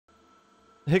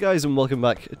Hey guys, and welcome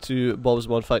back to Bob's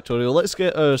Mod Factorio. Let's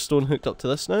get our stone hooked up to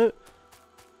this now,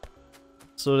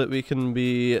 so that we can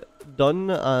be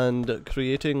done and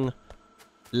creating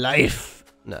life.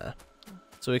 Nah.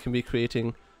 So we can be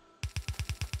creating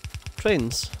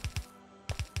trains.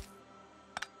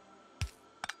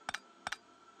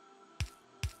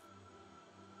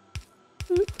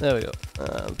 There we go.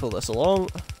 Pull this along.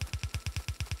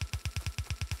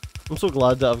 I'm so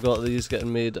glad that I've got these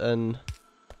getting made in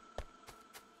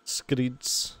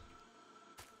screeds.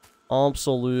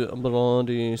 Absolute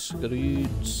bloody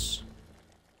screeds.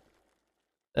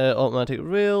 Automatic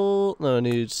rail. Now I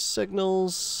need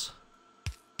signals.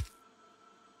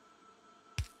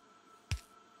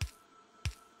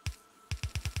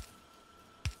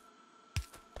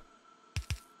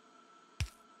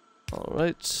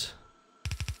 Alright.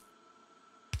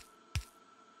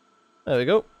 There we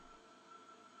go.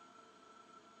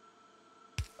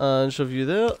 And shove you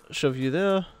there, shove you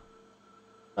there.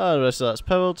 And the rest of that's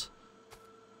powered.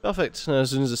 Perfect. Now as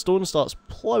soon as the stone starts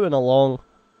ploughing along,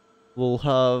 we'll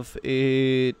have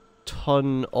a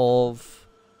ton of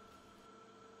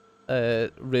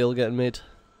rail getting made.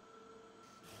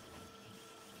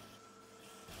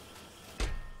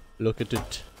 Look at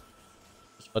it.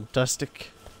 It's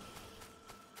fantastic.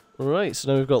 Right,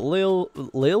 so now we've got rail.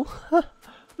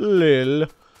 Now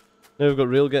we've got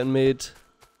rail getting made.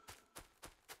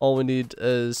 All we need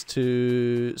is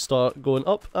to start going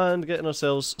up and getting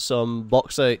ourselves some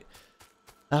bauxite.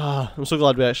 Ah, I'm so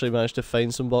glad we actually managed to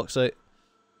find some bauxite.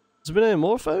 Has there been any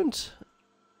more found?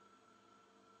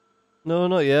 No,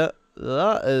 not yet.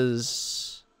 That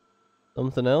is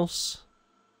something else.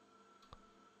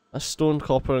 A stone,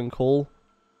 copper and coal.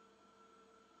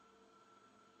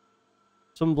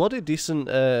 Some bloody decent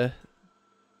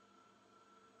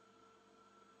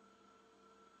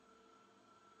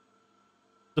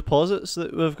deposits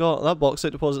that we've got. That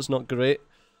bauxite deposit's not great,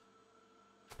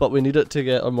 but we need it to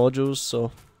get our modules,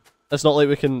 so it's not like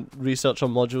we can research our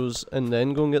modules and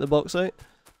then go and get the bauxite.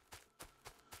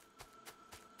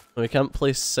 We can't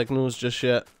place signals just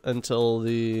yet until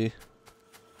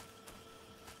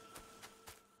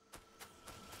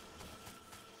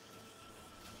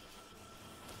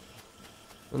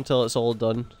it's all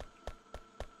done.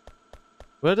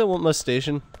 Where do I want my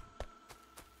station?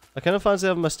 I kind of fancy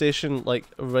having my station like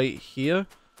right here,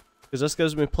 because this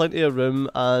gives me plenty of room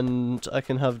and I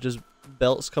can have just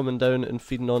belts coming down and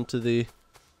feeding onto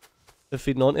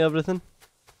everything.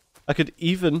 I could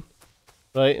even,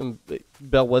 right, and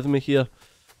bear with me here,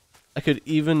 I could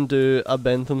even do a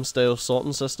Bentham style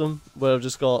sorting system where I've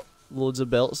just got loads of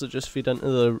belts that just feed into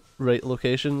the right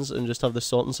locations and just have the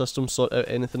sorting system sort out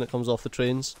anything that comes off the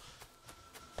trains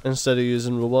instead of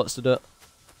using robots to do it.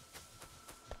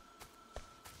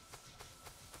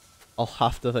 I'll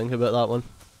have to think about that one,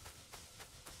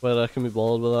 whether I can be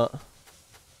bothered with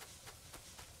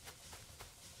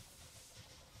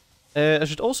that. I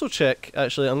should also check,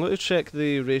 actually, I'm going to check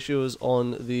the ratios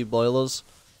on the boilers.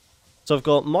 So I've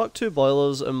got Mark II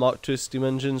boilers and Mark II steam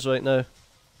engines right now.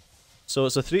 So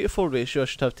it's a 3 to 4 ratio, I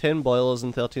should have 10 boilers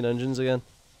and 13 engines again.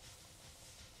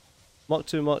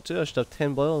 Mark II, I should have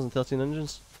 10 boilers and 13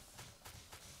 engines.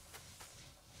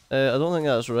 I don't think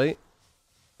that's right,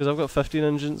 because I've got 15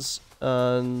 engines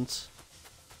and...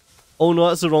 Oh no,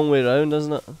 that's the wrong way around,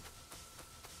 isn't it?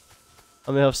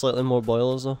 I may have slightly more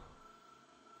boilers though.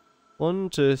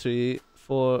 1, 2, 3,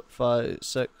 4, 5,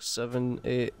 6, 7,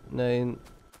 8, 9...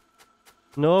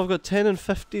 No, I've got 10 and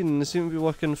 15, they seem to be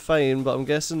working fine, but I'm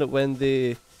guessing that when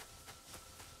they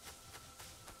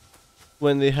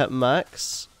hit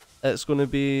max, it's going to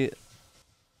be...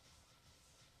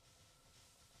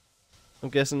 I'm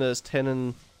guessing that it's 10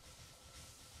 and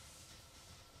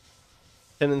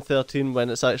 13 when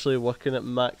it's actually working at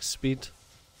max speed.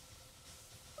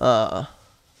 Ah.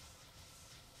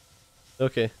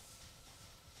 Okay.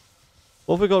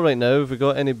 What have we got right now? Have we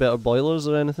got any better boilers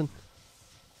or anything?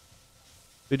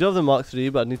 We do have the Mark III,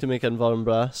 but I need to make Invar and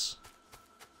brass.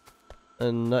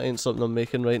 And that ain't something I'm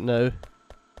making right now.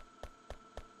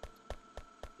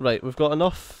 Right, we've got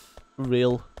enough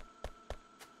rail.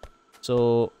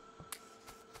 So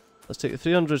let's take the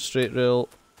 300 straight rail,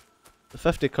 the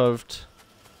 50 curved,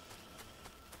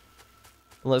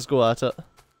 and let's go at it.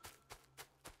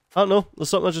 I don't know, there's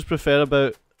something I just prefer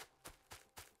about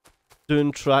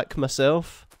doing track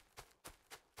myself.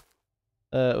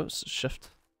 Oops, shift.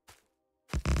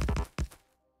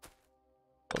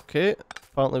 Okay,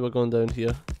 apparently we're going down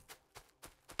here.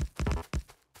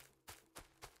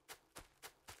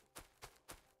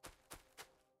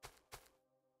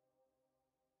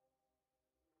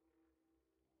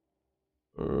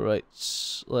 Right,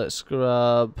 let's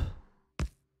grab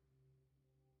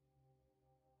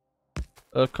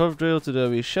a curved rail to do a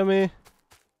wee shimmy.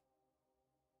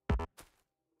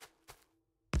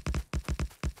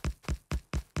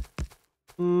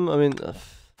 I mean,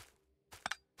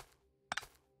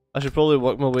 I should probably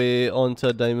work my way onto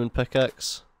a diamond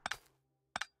pickaxe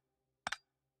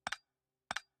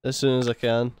as soon as I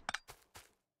can.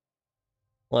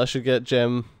 Well, I should get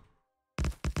gem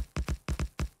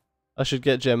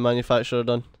manufacturing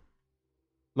done.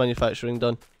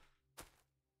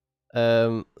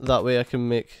 That way I can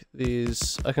make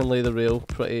these. I can lay the rail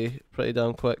pretty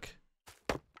damn quick.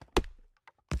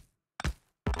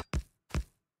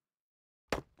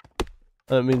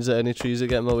 And it means that any trees that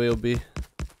get in my way will be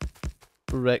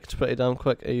wrecked pretty damn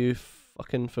quick. Are you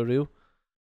fucking for real?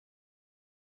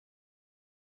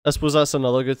 I suppose that's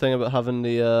another good thing about having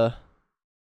the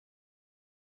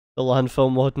landfill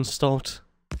mod installed.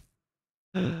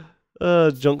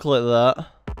 Junk like that.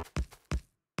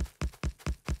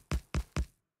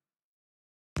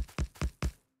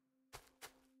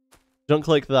 Junk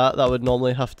like that would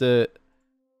normally have to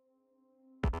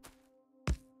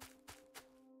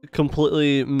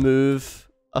completely move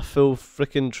a full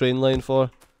freaking train line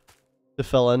for to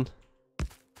fill in.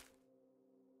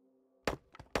 There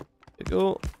you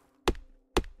go.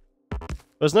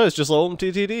 Whereas now it's just like open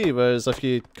TTD, whereas if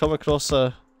you come across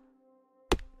a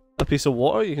piece of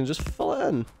water, you can just fill it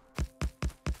in.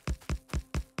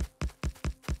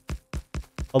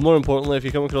 Or more importantly, if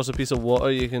you come across a piece of water,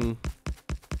 you can...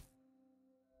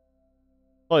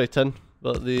 Sorry, tin,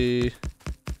 but the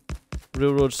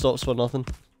railroad stops for nothing.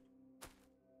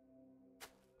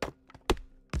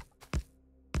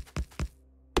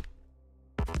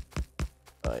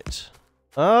 Right.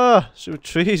 Ah! Shoot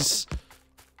trees!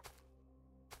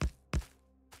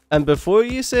 And before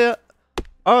you say it,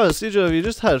 oh, Steejo, if you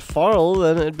just had FARL,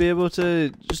 then it'd be able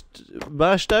to just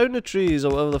bash down the trees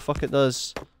or whatever the fuck it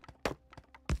does.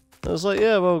 I was like,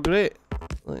 yeah, well, great.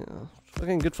 Like,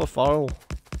 fucking good for FARL.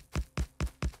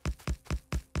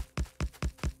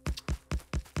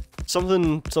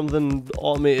 Something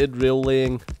automated rail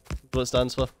laying is what it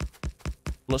stands for.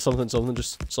 Not something,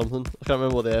 just something. I can't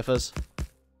remember what the F is.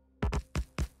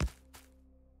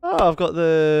 Oh, I've got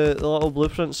the little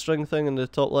blueprint string thing in the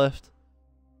top left.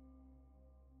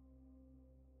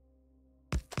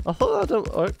 I thought that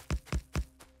didn't work.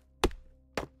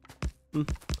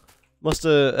 It must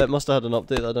have had an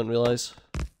update that I didn't realise.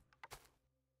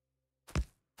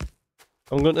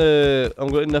 I'm going to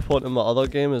nip onto my other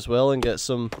game as well and get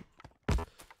some,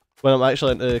 when I'm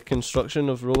actually into construction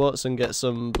of robots, and get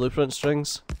some blueprint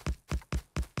strings.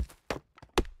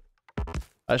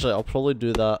 Actually, I'll probably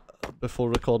do that before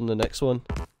recording the next one.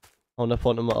 I'll nip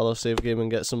onto my other save game and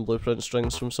get some blueprint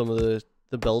strings from some of the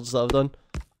builds that I've done.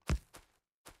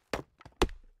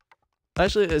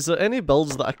 Actually, is there any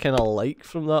builds that I kind of like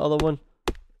from that other one?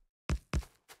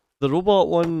 The robot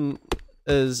one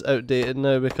is outdated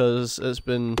now because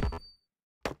the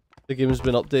game's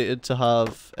been updated to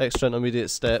have extra intermediate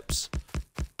steps.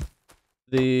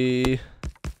 I've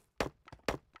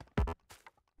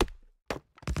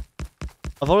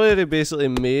already basically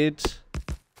made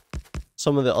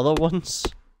some of the other ones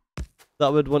that I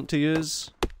would want to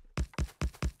use.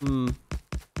 I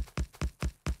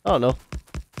don't know.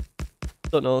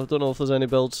 Don't know if there's any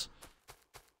builds.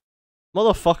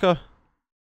 Motherfucker.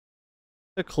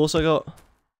 How close I got.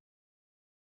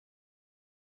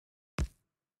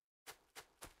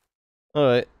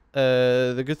 Alright.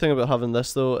 The good thing about having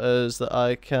this though is that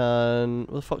I can...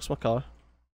 Where the fuck's my car?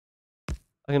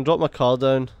 I can drop my car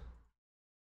down,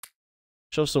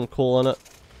 shove some coal in it,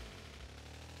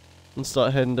 and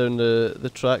start heading down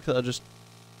the track that I just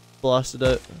blasted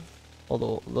out.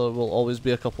 Although there will always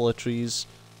be a couple of trees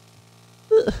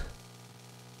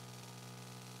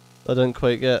I didn't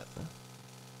quite get.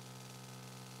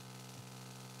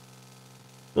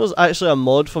 There's actually a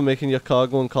mod for making your car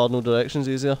go in cardinal directions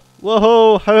easier.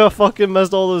 Whoa! How I fucking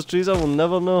missed all those trees, I will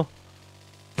never know.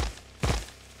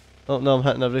 Oh no, I'm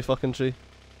hitting every fucking tree.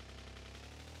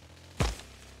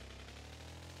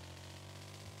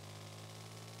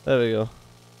 There we go.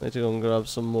 Need to go and grab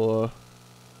some more.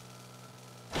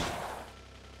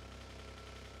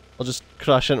 I'll just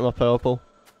crash into my power pole.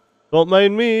 Don't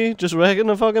mind me, just wrecking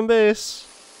the fucking base.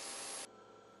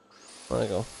 There you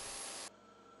go.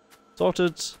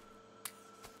 Sorted.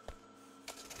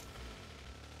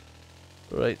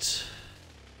 Right.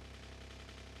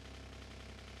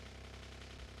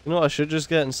 You know what I should just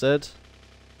get instead?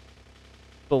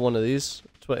 Got one of these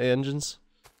 20 engines.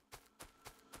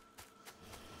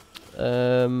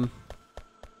 I'm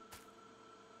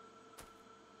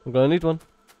gonna need one.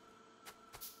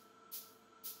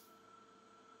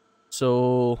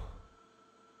 So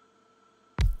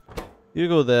You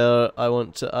go there. I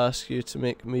want to ask you to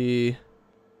make me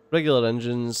regular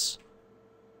engines.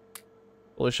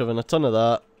 We're shoving a ton of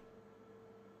that.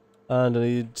 And I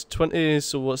need 20,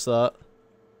 so what's that?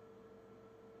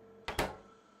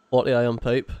 40 iron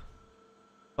pipe.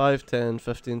 5, 10,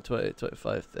 15, 20,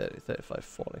 25, 30, 35,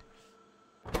 40.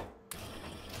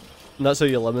 And that's how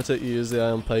you limit it, you use the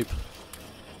iron pipe.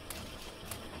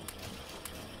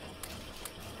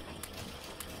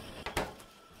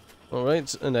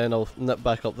 Alright, and then I'll nip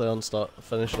back up there and start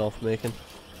finishing off making.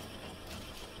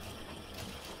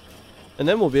 And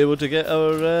then we'll be able to get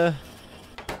our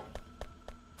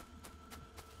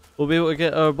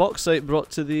bauxite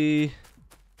brought to the...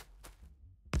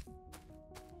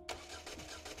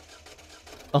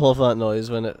 I love that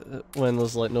noise when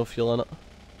there's like no fuel in it.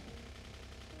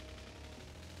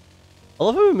 I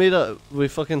love how we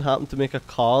fucking happened to make a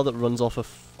car that runs off of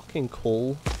fucking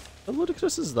coal. How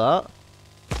ludicrous is that?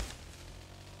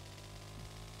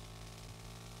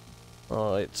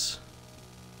 Alright.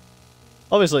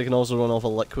 Obviously I can also run off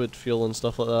of liquid fuel and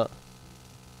stuff like that.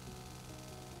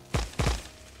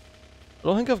 I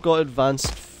don't think I've got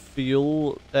advanced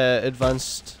fuel,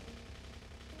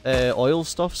 oil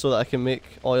stuff so that I can make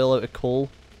oil out of coal.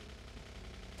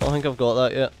 I don't think I've got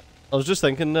that yet. I was just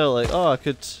thinking there, like, oh, I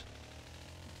could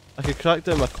crack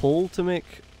down my coal to make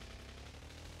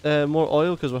more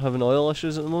oil because we're having oil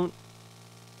issues at the moment.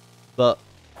 But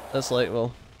it's like,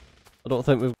 well, I don't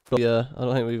think we've got I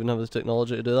don't think we even have the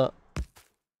technology to do that.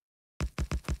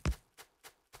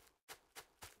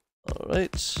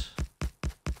 Alright.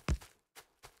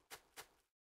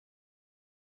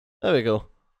 There we go.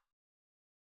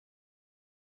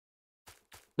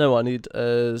 Now what I need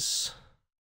is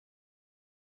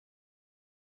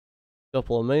a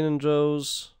couple of mining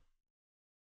drills.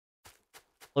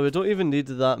 Well, we don't even need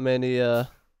that many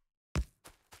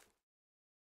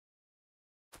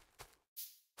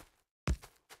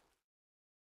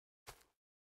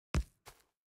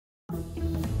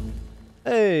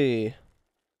Hey!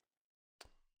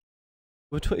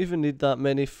 We don't even need that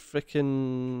many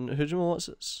frickin' what's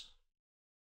this?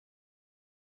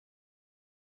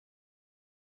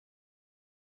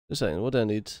 Just a second, what do I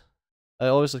need? I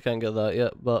obviously can't get that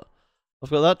yet, but I've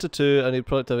got that to 2, I need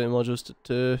productivity modules to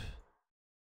 2.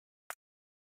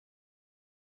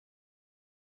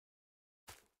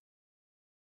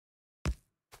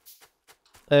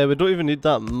 We don't even need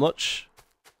that much,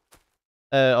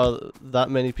 or that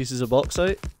many pieces of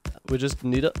bauxite, we just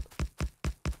need it.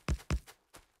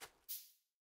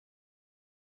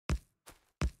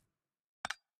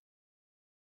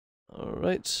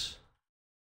 Alright.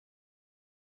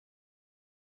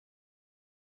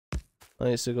 I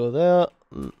need to go there.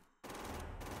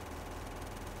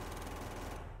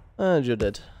 And you're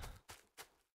dead.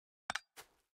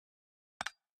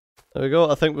 There we go.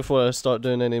 I think before I start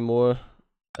doing any more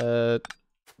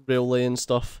rail laying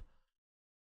stuff,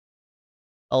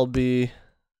 I'll be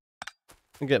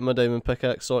getting my diamond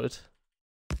pickaxe sorted.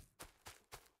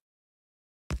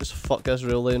 Just fuck this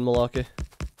rail laying malarkey.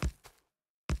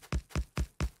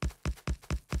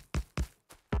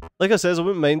 Like I said, I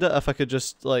wouldn't mind it if I could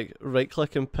just like right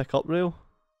click and pick up rail.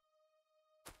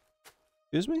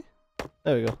 Excuse me?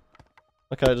 There we go.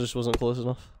 My character just wasn't close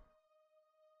enough.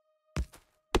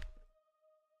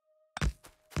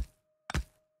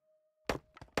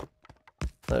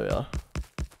 There we are.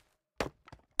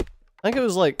 I think it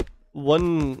was like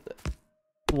one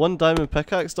diamond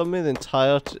pickaxe done me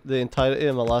the entirety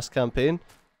of my last campaign.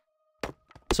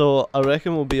 So I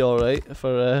reckon we'll be alright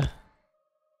for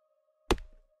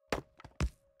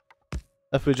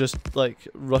if we just like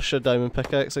rush a diamond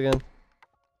pickaxe again.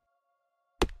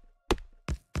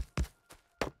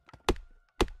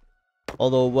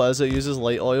 Although what is it, uses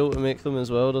light oil to make them as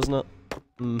well, doesn't it?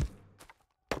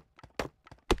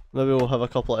 Maybe we'll have a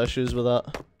couple of issues with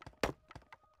that.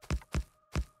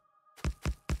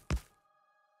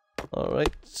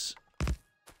 Alright.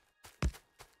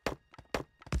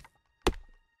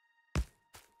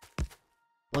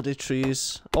 Bloody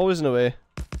trees. Always in the way.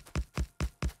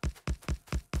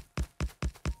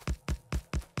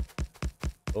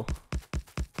 Oh.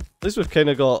 At least we've kind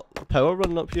of got power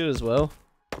running up here as well.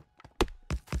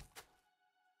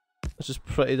 Which is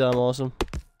pretty damn awesome.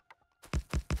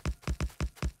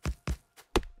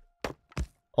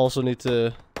 Also need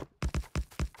to...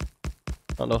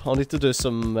 I don't know, I'll need to do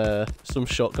some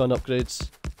shotgun upgrades.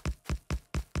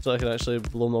 So I can actually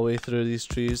blow my way through these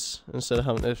trees instead of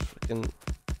having to freaking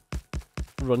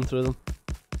run through them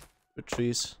with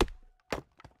trees.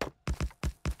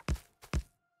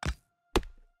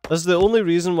 This is the only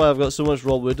reason why I've got so much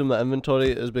raw wood in my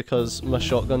inventory, is because my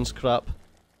shotgun's crap.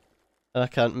 And I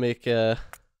can't make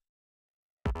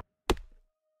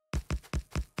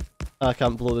I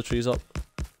can't blow the trees up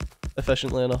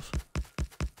efficiently enough.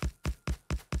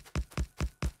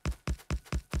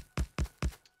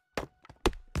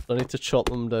 I need to chop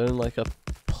them down like a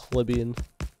plebeian.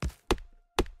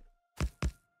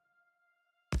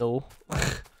 No.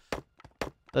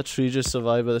 That tree just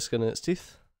survived by the skin in its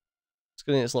teeth.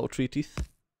 Skin in its little tree teeth.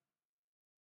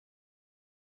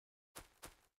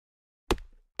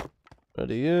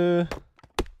 Ready you.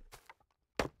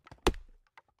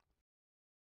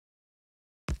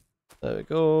 There we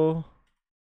go.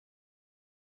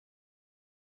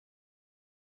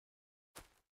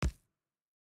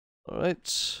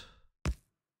 Alright.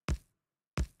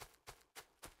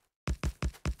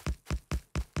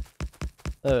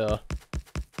 There we are.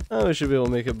 And we should be able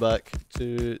to make it back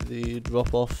to the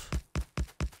drop off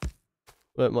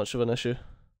without much of an issue.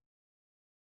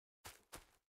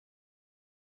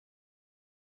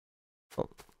 Oh,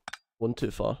 one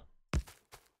too far.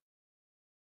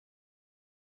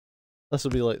 This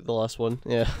will be like the last one,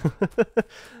 yeah.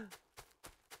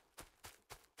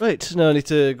 Right, now I need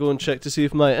to go and check to see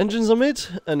if my engines are made,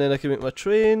 and then I can make my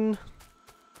train.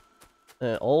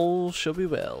 All shall be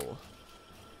well.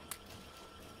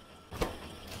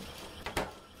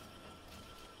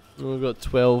 We've got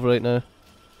 12 right now.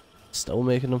 Still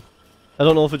making them. I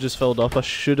don't know if it just filled up. I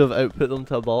should have output them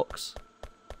to a box.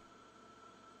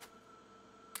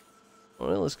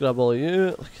 Alright, let's grab all of you.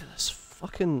 Look at this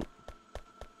fucking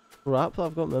crap that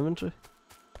I've got in my inventory.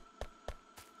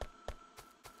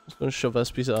 Just gonna shove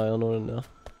this piece of iron ore in there.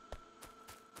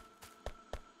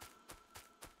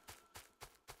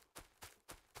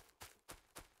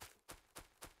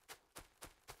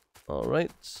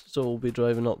 Alright, so we'll be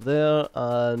driving up there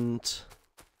and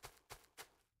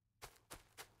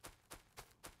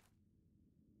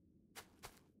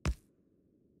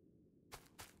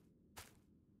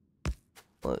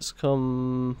let's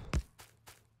come.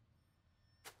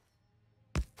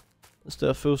 Let's do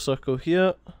a full circle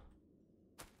here.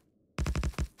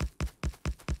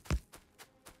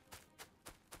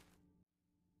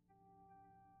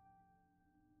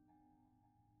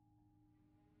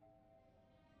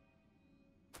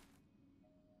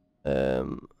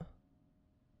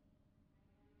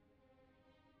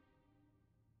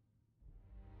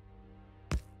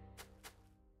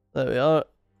 There we are.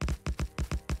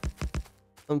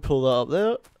 And pull that up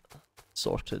there.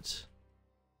 Sorted.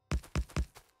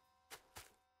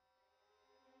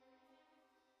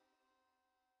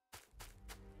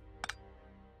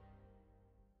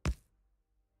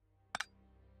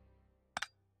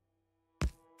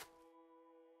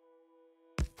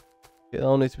 Okay,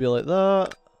 that'll need to be like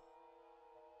that.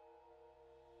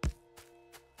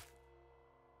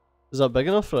 Is that big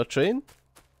enough for a train?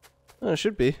 Oh, it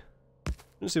should be.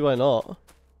 I don't see why not.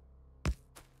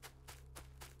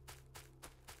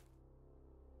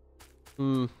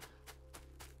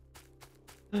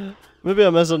 Maybe I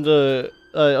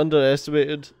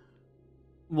underestimated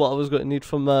what I was going to need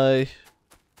from my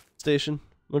station,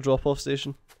 my drop-off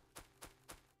station.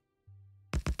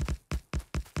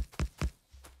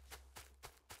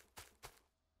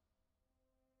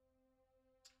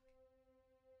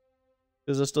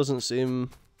 Because this doesn't seem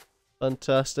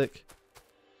fantastic.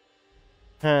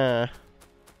 Huh.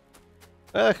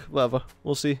 Whatever.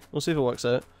 We'll see. We'll see if it works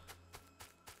out.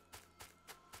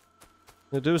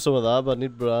 I'll do some of that, but I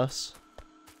need brass.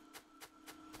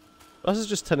 Brass is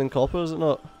just tin and copper, is it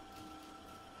not?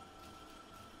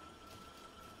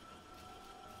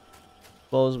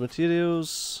 Balls of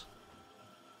materials.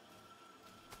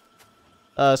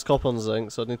 It's copper and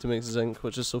zinc, so I need to make zinc,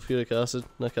 which is sulfuric acid,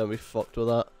 and I can't be fucked with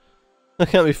that. I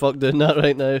can't be fucked doing that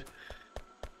right now.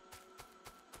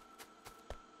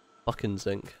 Fucking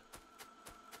zinc.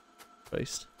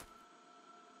 Christ.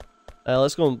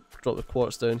 Let's go and drop the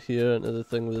quartz down here into the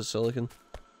thing with the silicon.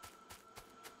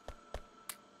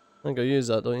 I think I use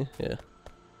that, don't you? Yeah.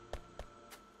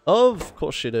 Of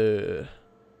course you do.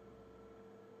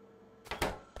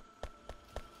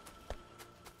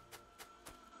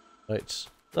 Right.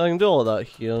 I can do all of that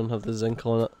here and have the zinc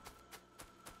on it.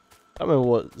 I can't remember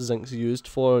what zinc's used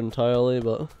for entirely,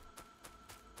 but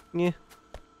yeah.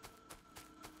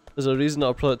 There's a reason that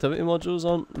our productivity modules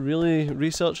aren't really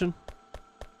researching.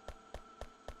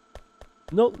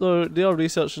 Nope, they are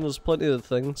researching, there's plenty of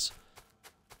things.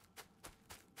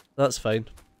 That's fine.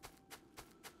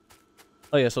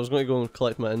 Oh yes, I was going to go and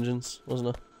collect my engines,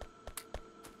 wasn't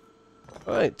I?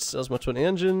 Alright, there's my 20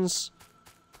 engines.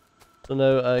 So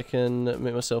now I can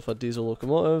make myself a diesel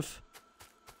locomotive.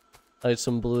 I need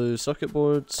some blue circuit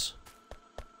boards.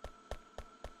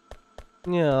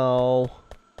 Meow.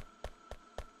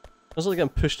 I was like getting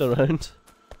pushed around.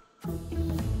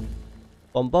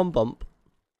 Bum bum bump.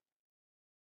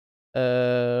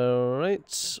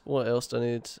 Right, what else do I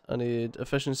need? I need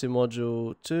efficiency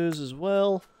module 2s as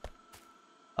well.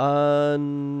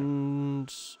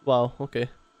 And wow, okay.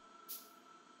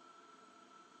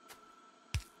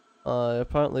 I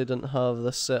apparently didn't have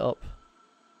this set up,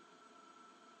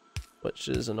 which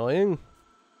is annoying.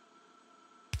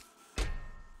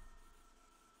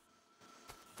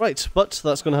 Right, but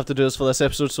that's going to have to do us for this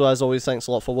episode, so as always, thanks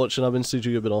a lot for watching. I've been Steejo,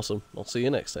 you've been awesome. I'll see you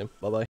next time. Bye bye.